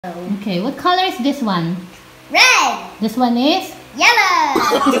Okay, what color is this one? Red. This one is? Yellow.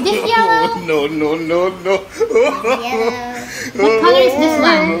 Is this yellow? No. Yellow. What color is this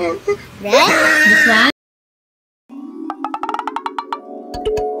one? Red. This one?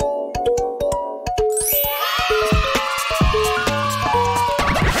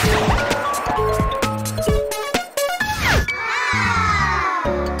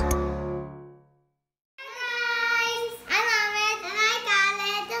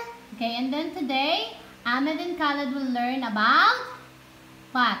 Okay, and then today, Ahmed and Khalid will learn about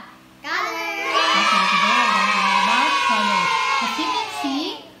what? Color. Okay, today we're going to learn about color. As you can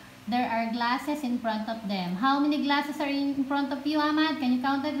see, there are glasses in front of them. How many glasses are in front of you, Ahmed? Can you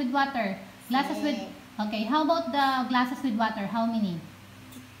count it with water? Glasses with... Okay, how about the glasses with water? How many?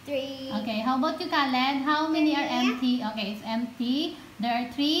 3. Okay, how about you, Khalid? How many are empty? Okay, it's empty. There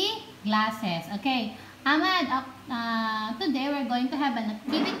are 3 glasses. Okay, Ahmed, today we're going to have an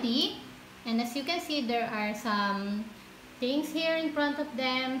activity. And as you can see, there are some things here in front of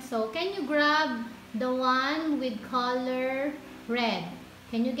them. So, can you grab the one with color red?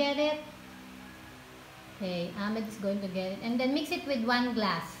 Can you get it? Okay, Ahmed is going to get it. And then mix it with 1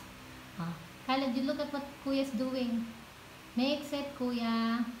 glass. Khalid, you look at what Kuya is doing. Mix it,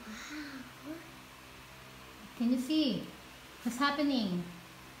 Kuya. Can you see what's happening?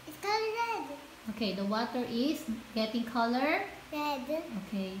 It's color red. Okay, the water is getting color. Red.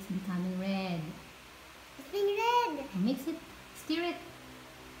 Okay, it's becoming red. It's being red. Mix it, stir it.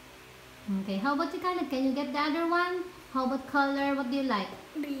 Okay, how about you, Khalid? Can you get the other one? How about color? What do you like?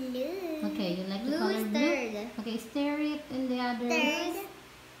 Blue. Okay, you like the Blue color is blue? third. Okay, stir it in the other. Third.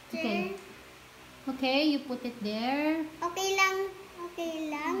 Okay. Okay, you put it there. Okay lang. Okay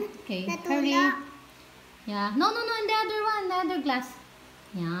lang. Okay, Natulog. hurry. Yeah. No, in the other one, the other glass.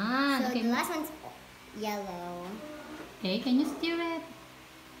 Yeah. So Okay. the last one's yellow. Okay, can you stir it?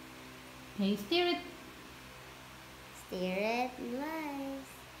 Okay, stir it. Stir it nice.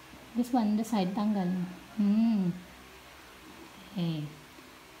 This one, the side, tanggal. Okay.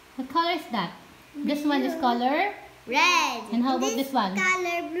 What color is that? This one is color? Red. And how about this one?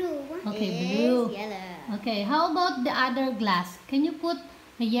 Color blue. Okay, is blue. Yellow. Okay, how about the other glass? Can you put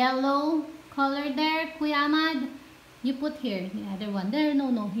the yellow color there, Kuya Ahmad? You put here, the other one. There, no,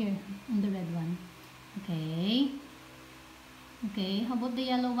 here, on the red one. Okay. Okay, how about the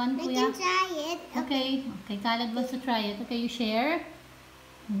yellow one, I Kuya? can try it. Okay, Khalid wants to try it. Okay, you share.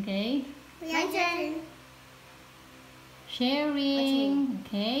 Okay. My turn. Sharing.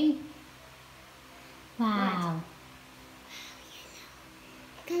 Okay. Wow.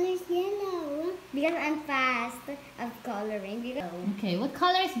 Color's yellow. Because I'm fast of coloring. Okay, what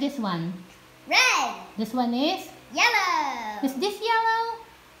color is this one? Red. This one is? Yellow. Is this yellow?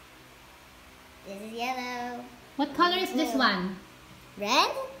 This is yellow. What color is this one? Red.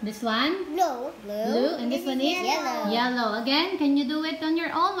 This one? Blue. Blue. And this one is? Yellow. Yellow. Again, can you do it on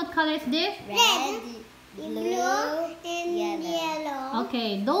your own? What color is this? Red. Blue. And yellow.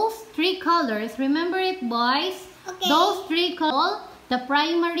 Okay, those 3 colors, remember it, boys? Okay. Those 3 colors, the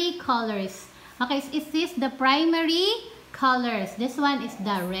primary colors. Okay, is this the primary colors? This one is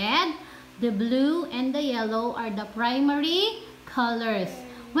the red, the blue, and the yellow are the primary colors.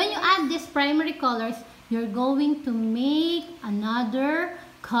 When you add these primary colors, you're going to make another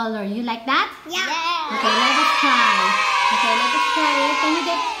color. You like that? Yeah. Okay, let us try. Okay, let us try it. Can you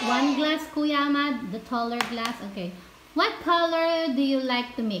get 1 glass, Kuya Ahmad? The taller glass? Okay. What color do you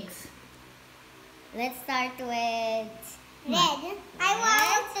like to mix? Let's start with red. I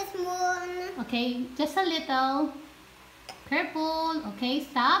want a spoon. Okay, just a little. Careful. Okay,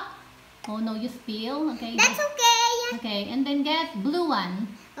 stop. Oh no, you spill. Okay. That's okay. Okay, and then get blue one.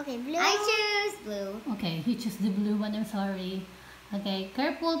 Okay, blue. I choose blue. Okay, you choose the blue one. I'm sorry. Okay,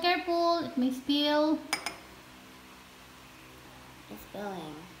 careful. It may spill. It's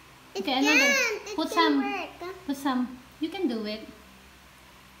spilling. Okay, another. Put some. You can do it.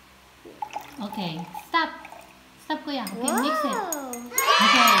 Okay, stop. Stop, Kuya. Okay, mix it.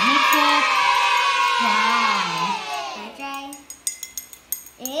 Okay, mix it. Wow. Can I try?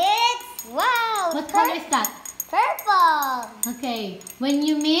 It's wow. What color is that? Purple. Okay, when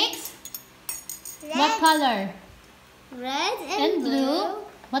you mix, Red. what color? Red And blue.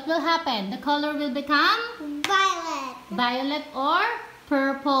 What will happen? The color will become Violet. violet or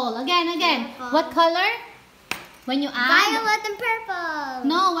purple. Again. Purple. What color? When you add? Violet and purple.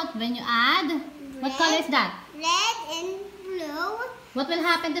 No, when you add? What Red. color is that? Red and blue What will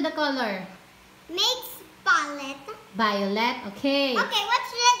happen to the color? makes violet. Violet. Okay. Okay,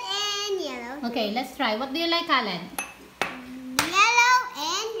 what's red and yellow? Okay, let's try. What do you like, Khalid? Yellow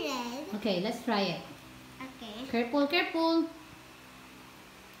and red. Okay, let's try it. Okay. Careful.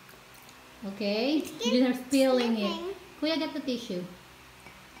 Okay, you're spilling it. Kuya, get the tissue.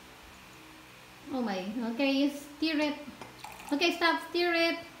 Oh my. Okay, you stir it. Okay, stop, stir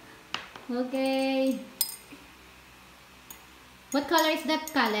it. Okay. What color is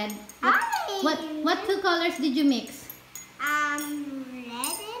that, Khaled? What two colors did you mix? Red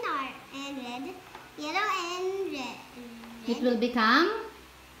and red, yellow and red. It will become?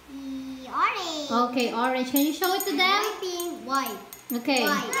 Orange. Okay, orange. Can you show it to them? White. Okay.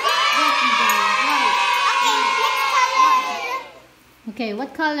 White. Okay,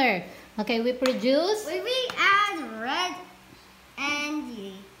 what color? Okay, we produce. When we add red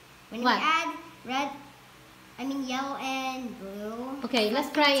and What? yellow and blue. Okay,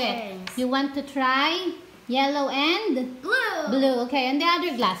 let's try it. You want to try yellow and Blue. blue. Okay, and the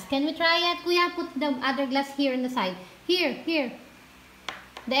other glass. Can we try it? Kuya, put the other glass here on the side. Here.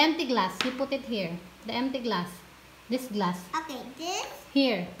 The empty glass. You put it here. The empty glass. This glass. Okay, this.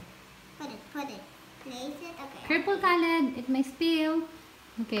 Here. Put it. Place it. Okay. Careful, Khaled. It may spill.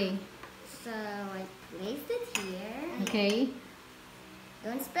 Okay. So I placed it here. Okay.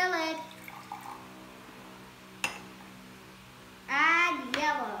 Don't spill it. Add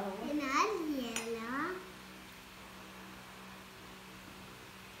yellow.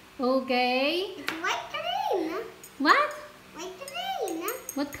 Okay. It's white green. What? White green.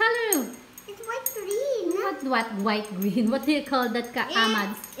 What color? It's white green. What white green? What do you call that,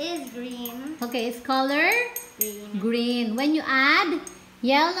 Ahmad? It is green. Okay, it's color Green. green. When you add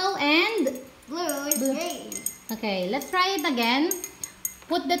yellow and Blue is Blue. green. okay, let's try it again.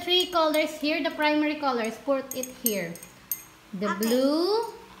 Put the three colors here, the primary colors. Put it here. The Okay. blue,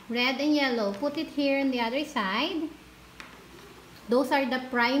 red, and yellow. Put it here on the other side. Those are the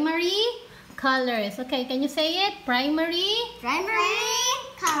primary colors. Okay, can you say it? Primary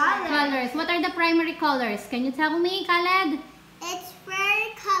colors. What are the primary colors? Can you tell me, Khaled? It's fur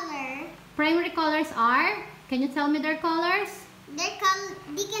color. Primary colors are? Can you tell me their colors? They can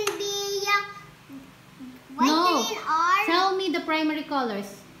be white, No. green, or Tell me the primary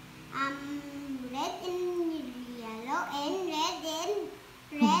colors. red and yellow and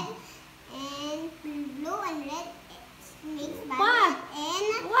red and blue and red mixed What? and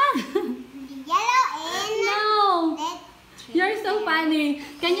What? yellow and No. red. You're so funny.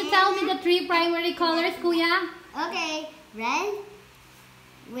 Can you tell me the three primary colors, Kuya? Okay, red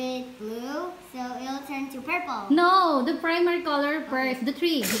with blue, so it'll turn to purple. No, the primary color first. The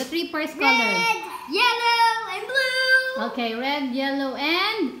three first colors. Red, yellow, and blue. Okay, red, yellow,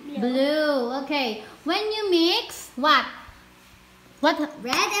 and blue. Okay, when you mix, what? What?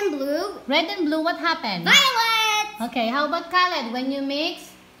 Red and blue. Red and blue, what happened? Violet. Okay, how about Khaled? When you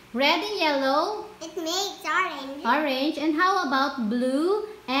mix red and yellow, It makes orange. orange, and how about blue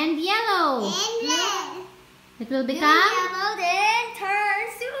and yellow? And red. It will Blue, become? yellow, then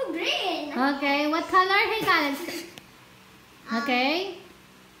turns to green. Okay, what color? Hey, Khaled. Okay,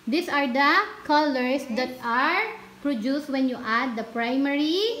 these are the colors that are produced when you add the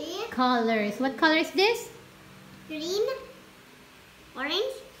primary colors. What color is this? Green,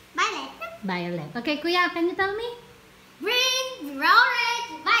 orange, violet. Violet. Okay, Kuya, can you tell me? Green, orange,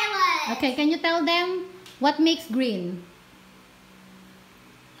 violet. Okay, can you tell them what makes green?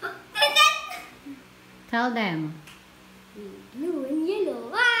 And then Tell them. blue and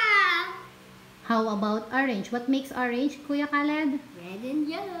yellow. Wow. How about orange? What makes orange, Kuya Khaled? Red and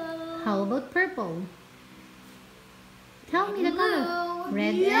yellow. How about purple? Tell me the color. Blue.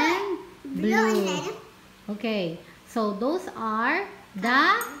 Red Blue. and Blue and blue. red. Okay, so those are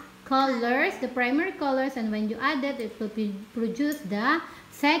the colors, the primary colors, and when you add it, it will produce the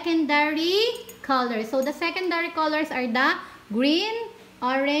secondary colors. So the secondary colors are the green,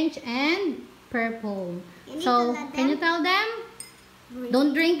 orange, and purple. So can you tell them?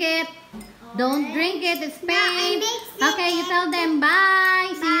 Don't drink it. Don't drink it. It's pain. Okay, you tell them bye.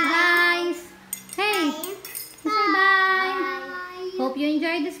 See you guys. Hey, say bye. Hope you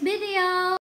enjoyed this video.